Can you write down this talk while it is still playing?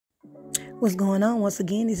What's going on? Once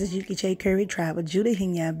again, this is Yuki J. Curry, Tribe of Judah,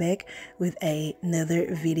 hitting y'all back with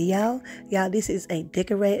another video. Y'all, this is a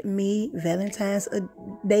Decorate Me Valentine's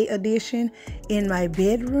Day edition in my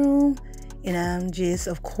bedroom. And I'm just,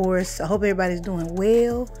 of course, I hope everybody's doing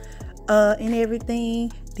well and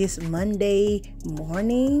everything this Monday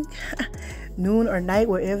morning, noon or night,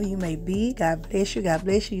 wherever you may be. God bless you. God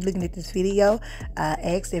bless you. You're looking at this video. I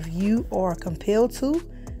ask if you are compelled to,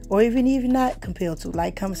 or even if you're not compelled to,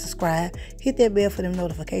 like, comment, subscribe, hit that bell for them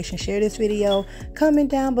notifications, share this video,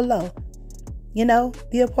 comment down below. You know,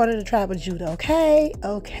 be a part of the Tribe of Judah, okay?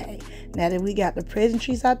 Okay. Now that we got the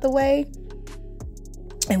pleasantries out the way,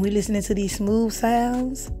 and we listening to these smooth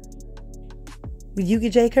sounds with Yuki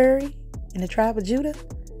J. Curry and the Tribe of Judah,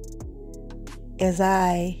 as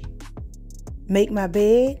I make my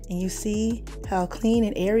bed, and you see how clean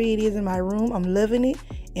and airy it is in my room, I'm loving it.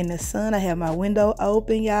 In the sun, I have my window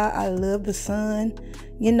open, y'all. I love the sun,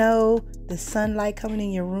 you know, the sunlight coming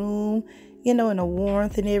in your room, you know, and the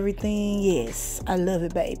warmth and everything. Yes, I love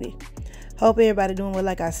it, baby. Hope everybody doing well.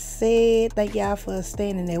 Like I said, thank y'all for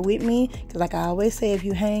standing there with me, because like I always say, if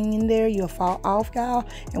you hang in there, you'll fall off, y'all,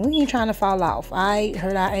 and we ain't trying to fall off. I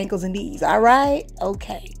hurt our ankles and knees. All right,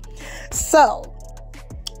 okay. So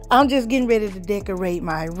I'm just getting ready to decorate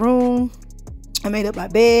my room. I made up my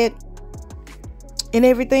bed and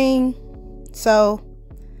everything, so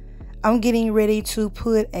I'm getting ready to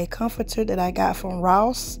put a comforter that I got from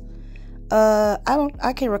Ross.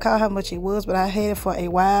 I can't recall how much it was, but I had it for a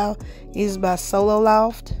while. It's by Solo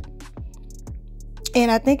Loft, and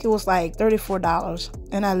I think it was like $34,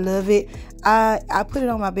 and I love it. I put it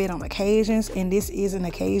on my bed on occasions, and this is an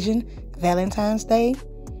occasion, Valentine's Day.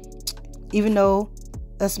 Even though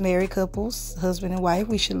us married couples, husband and wife,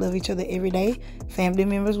 we should love each other every day. Family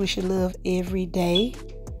members, we should love every day,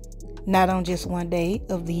 not on just one day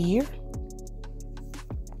of the year.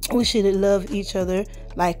 We should love each other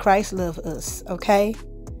like Christ loved us, okay?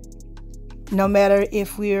 No matter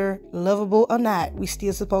if we're lovable or not, we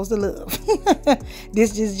still supposed to love.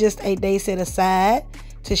 This is just a day set aside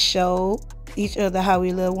to show each other how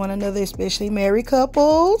we love one another, especially married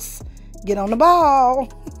couples. Get on the ball.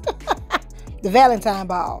 The Valentine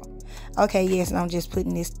ball. Okay, yes, and I'm just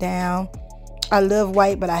putting this down. I love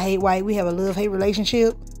white, but I hate white. We have a love-hate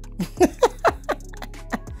relationship.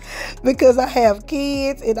 Because I have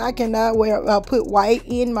kids, and I cannot put white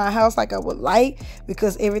in my house like I would like,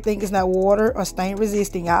 because everything is not water or stain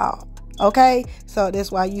resistant, y'all. Okay, so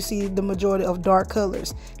that's why you see the majority of dark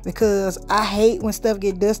colors, because I hate when stuff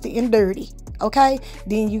get dusty and dirty. Okay,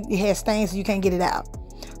 then it has stains, so you can't get it out.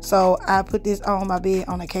 So I put this on my bed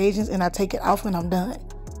on occasions, and I take it off when I'm done.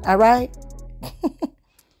 All right.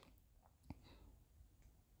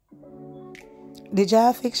 Did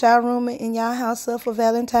y'all fix y'all room in y'all house up for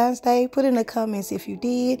Valentine's Day? Put in the comments if you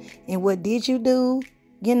did, and what did you do,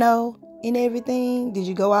 you know, and everything. Did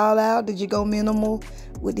you go all out? Did you go minimal?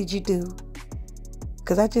 What did you do?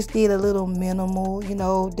 Because I just did a little minimal, you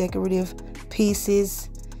know, decorative pieces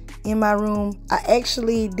in my room. I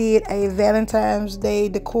actually did a Valentine's Day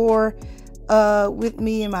decor with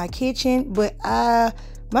me in my kitchen, but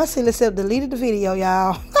my silly self deleted the video,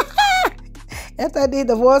 y'all. After I did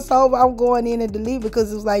the voiceover, I'm going in and delete,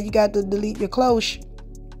 because it was like you got to delete your close.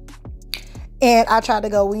 And I tried to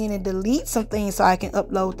go in and delete some things so I can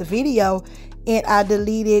upload the video, and I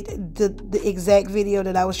deleted the exact video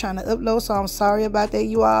that I was trying to upload. So I'm sorry about that,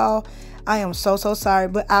 you all. I am so sorry,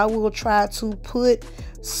 but I will try to put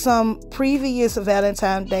some previous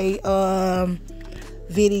Valentine's Day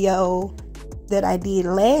video that I did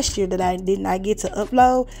last year that I did not get to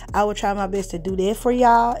upload. I will try my best to do that for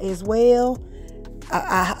y'all as well.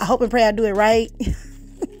 I hope and pray I do it right.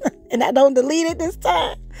 And I don't delete it this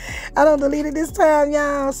time. I don't delete it this time,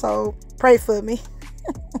 y'all. So pray for me.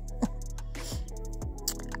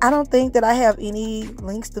 I don't think that I have any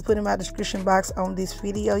links to put in my description box on this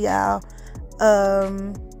video, y'all.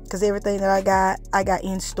 Because everything that I got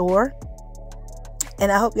in store. And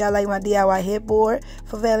I hope y'all like my DIY headboard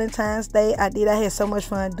for Valentine's Day. I had so much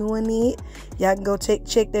fun doing it. Y'all can go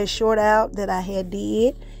check that short out that I had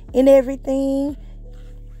did and everything.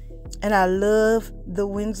 And I love the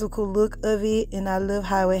whimsical look of it, and I love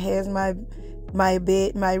how it has my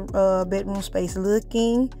bedroom space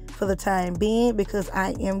looking for the time being, because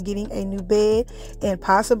I am getting a new bed, and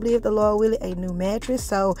possibly, if the Lord will, a new mattress.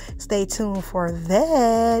 So stay tuned for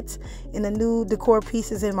that, and the new decor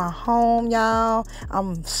pieces in my home, y'all.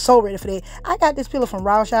 I'm so ready for that. I got this pillow from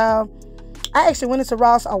Ross, y'all. I actually went into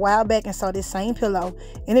Ross a while back and saw this same pillow,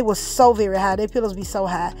 and it was so very high. Their pillows be so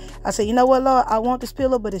high. I said, you know what, Lord, I want this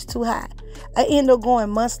pillow, but it's too high. I ended up going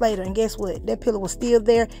months later, and guess what? That pillow was still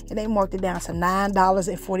there, and they marked it down to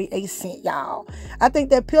 $9.48, y'all. I think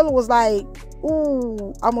that pillow was like,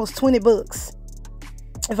 ooh, almost 20 bucks.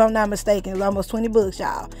 If I'm not mistaken, it was almost 20 bucks,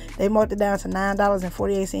 y'all. They marked it down to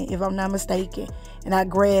 $9.48, if I'm not mistaken. And I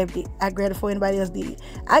grabbed it. I grabbed it before anybody else did.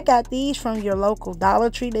 I got these from your local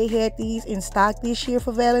Dollar Tree. They had these in stock this year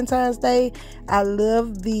for Valentine's Day. I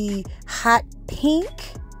love the hot pink,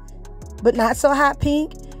 but not so hot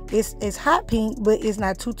pink. It's hot pink, but it's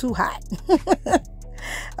not too hot.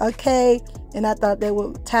 Okay, and I thought that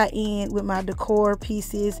would tie in with my decor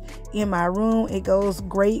pieces in my room. It goes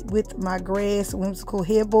great with my grass whimsical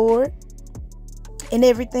headboard and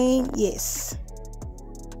everything. Yes.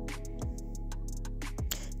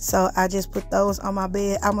 So I just put those on my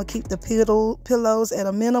bed. I'm gonna keep the pillows at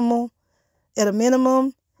a minimum.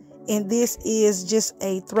 And this is just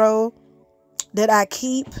a throw that I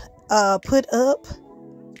keep put up.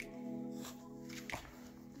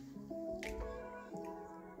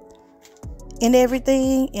 And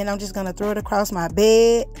everything, and I'm just gonna throw it across my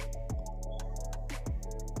bed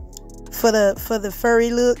for the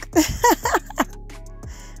furry look.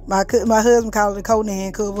 my husband called it a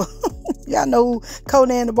Conan cover. Y'all know who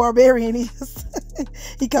Conan the Barbarian is.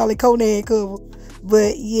 He called it Conan cover.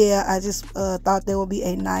 But yeah, I just thought that would be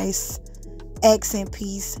a nice accent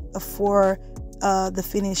piece for the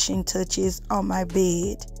finishing touches on my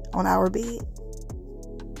bed, on our bed.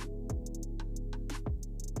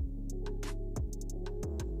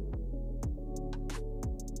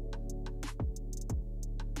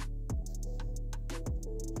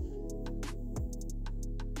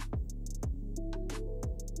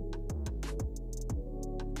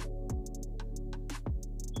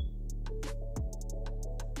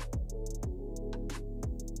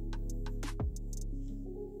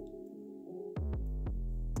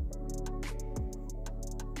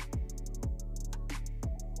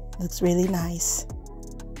 Looks really nice.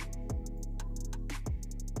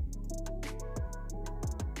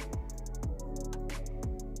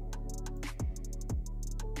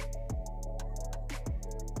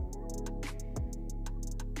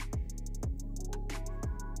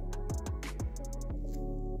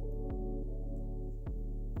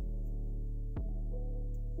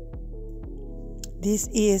 This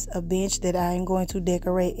is a bench that I am going to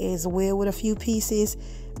decorate as well with a few pieces,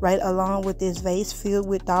 right along with this vase filled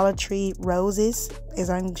with Dollar Tree roses, as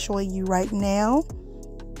I'm showing you right now.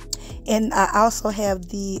 And I also have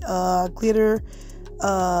the glitter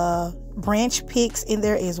branch picks in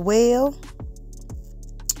there as well.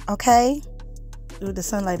 Okay. Ooh, the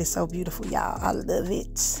sunlight is so beautiful, y'all. I love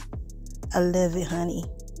it. I love it, honey.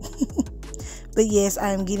 But yes,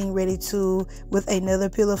 I am getting ready to with another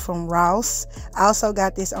pillow from Ross. I also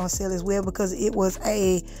got this on sale as well because it was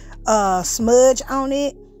a smudge on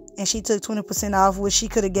it, and she took 20% off, which she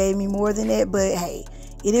could have gave me more than that, but hey,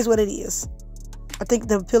 it is what it is. I think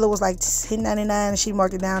the pillow was like $10.99 and she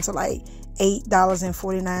marked it down to like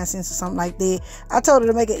 $8.49 or something like that. I told her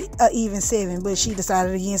to make it even $7, but she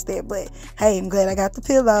decided against that. But hey, I'm glad I got the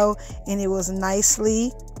pillow, and it was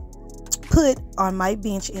nicely put on my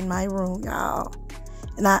bench in my room, y'all.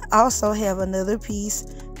 And I also have another piece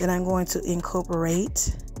that I'm going to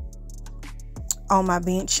incorporate on my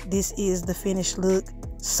bench. This is the finished look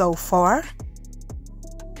so far,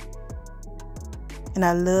 and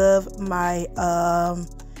I love my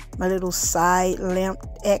my little side lamp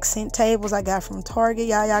accent tables I got from Target.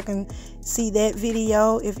 Y'all can see that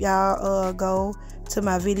video if y'all go to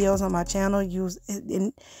my videos on my channel, use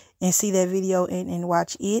it and see that video and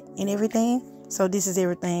watch it and everything. So this is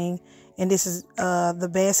everything, and this is the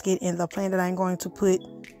basket and the plant that I'm going to put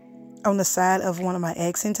on the side of one of my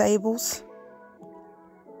accent tables.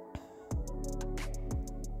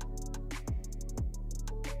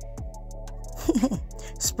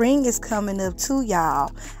 Spring is coming up too,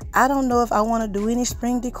 y'all. I don't know if I want to do any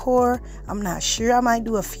spring decor. I'm not sure. I might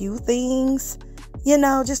do a few things, you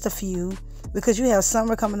know, just a few, because you have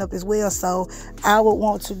summer coming up as well. So I would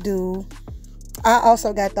want to do, I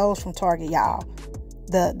also got those from Target, y'all.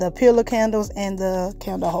 The pillow candles and the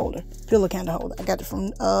candle holder. Pillow candle holder. I got it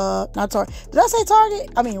from not Target. Did I say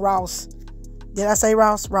Target? I mean Ross. Did I say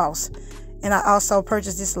Ross? Ross. And I also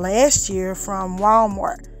purchased this last year from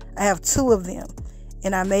Walmart. I have 2 of them.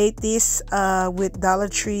 And I made this with Dollar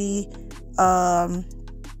Tree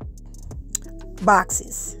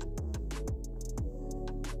boxes.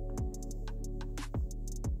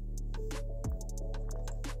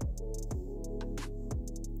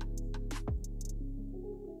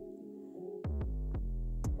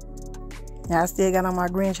 And I still got on my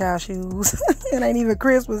grandchild shoes. It ain't even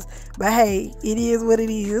Christmas, but hey, it is what it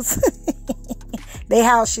is. They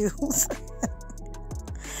house shoes.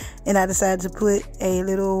 And I decided to put a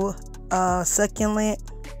little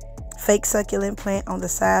fake succulent plant on the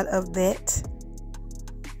side of that.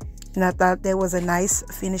 And I thought that was a nice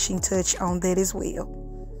finishing touch on that as well.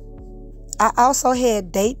 I also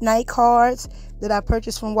had date night cards that I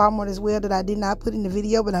purchased from Walmart as well that I did not put in the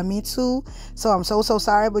video, but I meant to. So I'm so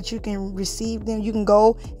sorry, but you can receive them. You can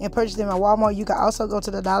go and purchase them at Walmart. You can also go to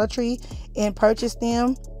the Dollar Tree and purchase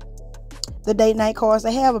them. The date night cards,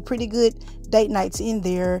 they have a pretty good date nights in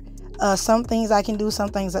there. Some things I can do, some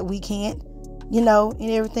things that we can't, you know, and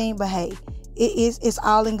everything. But hey, it's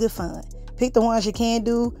all in good fun. Pick the ones you can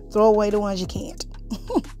do, throw away the ones you can't.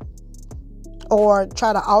 Or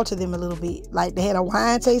try to alter them a little bit. Like they had a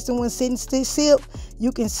wine tasting one, sit and sip.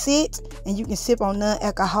 You can sit and you can sip on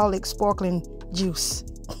non-alcoholic sparkling juice.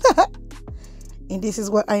 And this is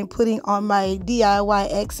what I'm putting on my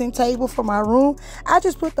DIY accent table for my room. I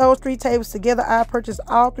just put those 3 tables together. I purchased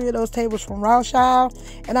all 3 of those tables from Ross,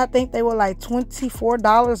 and I think they were like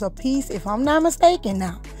 $24 a piece, if I'm not mistaken.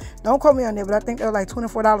 Now, don't quote me on that, but I think they were like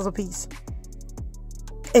 $24 a piece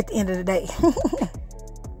at the end of the day.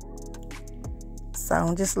 So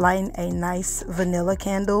I'm just lighting a nice vanilla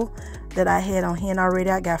candle that I had on hand already.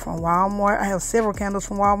 I got from Walmart. I have several candles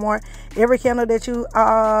from Walmart. Every candle that you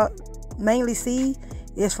mainly see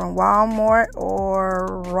is from Walmart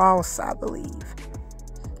or Ross, I believe.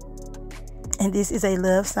 And this is a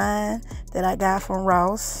love sign that I got from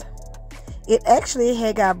Ross. It actually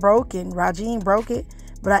had got broken. Rajin broke it,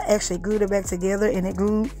 but I actually glued it back together, and it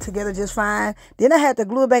glued together just fine. Then I had to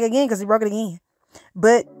glue it back again because he broke it again.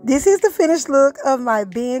 But this is the finished look of my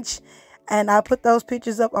bench, and I put those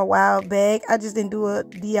pictures up a while back. I just didn't do a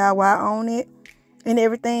DIY on it and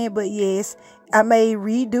everything, but yes, I may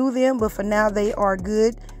redo them, but for now they are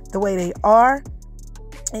good the way they are.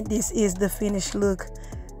 And this is the finished look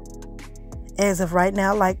as of right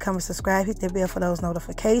now. Like, comment, subscribe, hit that bell for those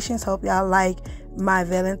notifications. Hope y'all like my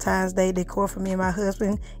Valentine's Day decor for me and my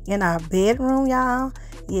husband in our bedroom, y'all.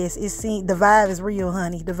 Yes, the vibe is real,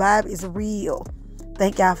 honey. The vibe is real.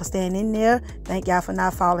 Thank y'all for staying in there. Thank y'all for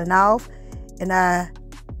not falling off. And I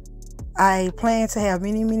plan to have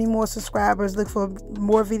many more subscribers. Look for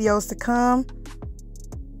more videos to come.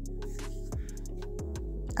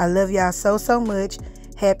 I love y'all so much.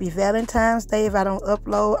 Happy Valentine's Day if I don't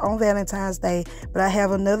upload on Valentine's Day. But I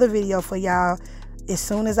have another video for y'all as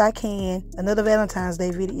soon as I can. Another Valentine's Day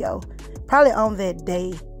video. Probably on that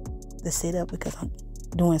day to set up because I'm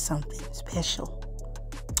doing something special.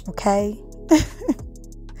 Okay?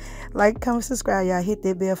 Like, comment, subscribe, y'all. Hit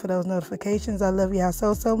that bell for those notifications. I love y'all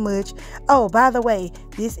so much. Oh, by the way,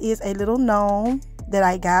 this is a little gnome that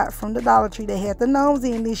I got from the Dollar Tree. They had the gnomes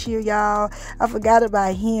in this year, y'all. I forgot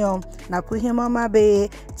about him, and I put him on my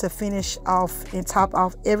bed to finish off and top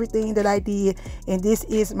off everything that I did. And this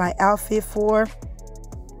is my outfit for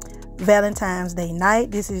Valentine's Day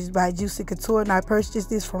night. This is by Juicy Couture, and I purchased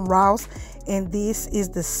this from Ross. And this is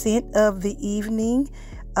the scent of the evening.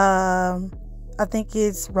 I think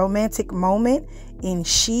it's Romantic Moment in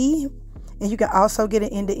She. And you can also get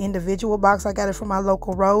it in the individual box. I got it from my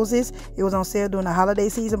local Roses. It was on sale during the holiday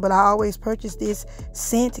season, but I always purchase this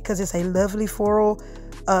scent because it's a lovely floral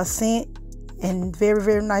scent and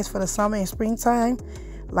very nice for the summer and springtime.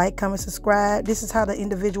 Like, comment, subscribe. This is how the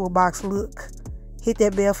individual box look. Hit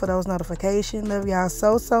that bell for those notifications. Love y'all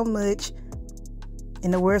so much. In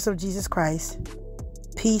the words of Jesus Christ,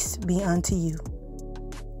 peace be unto you.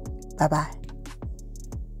 Bye-bye.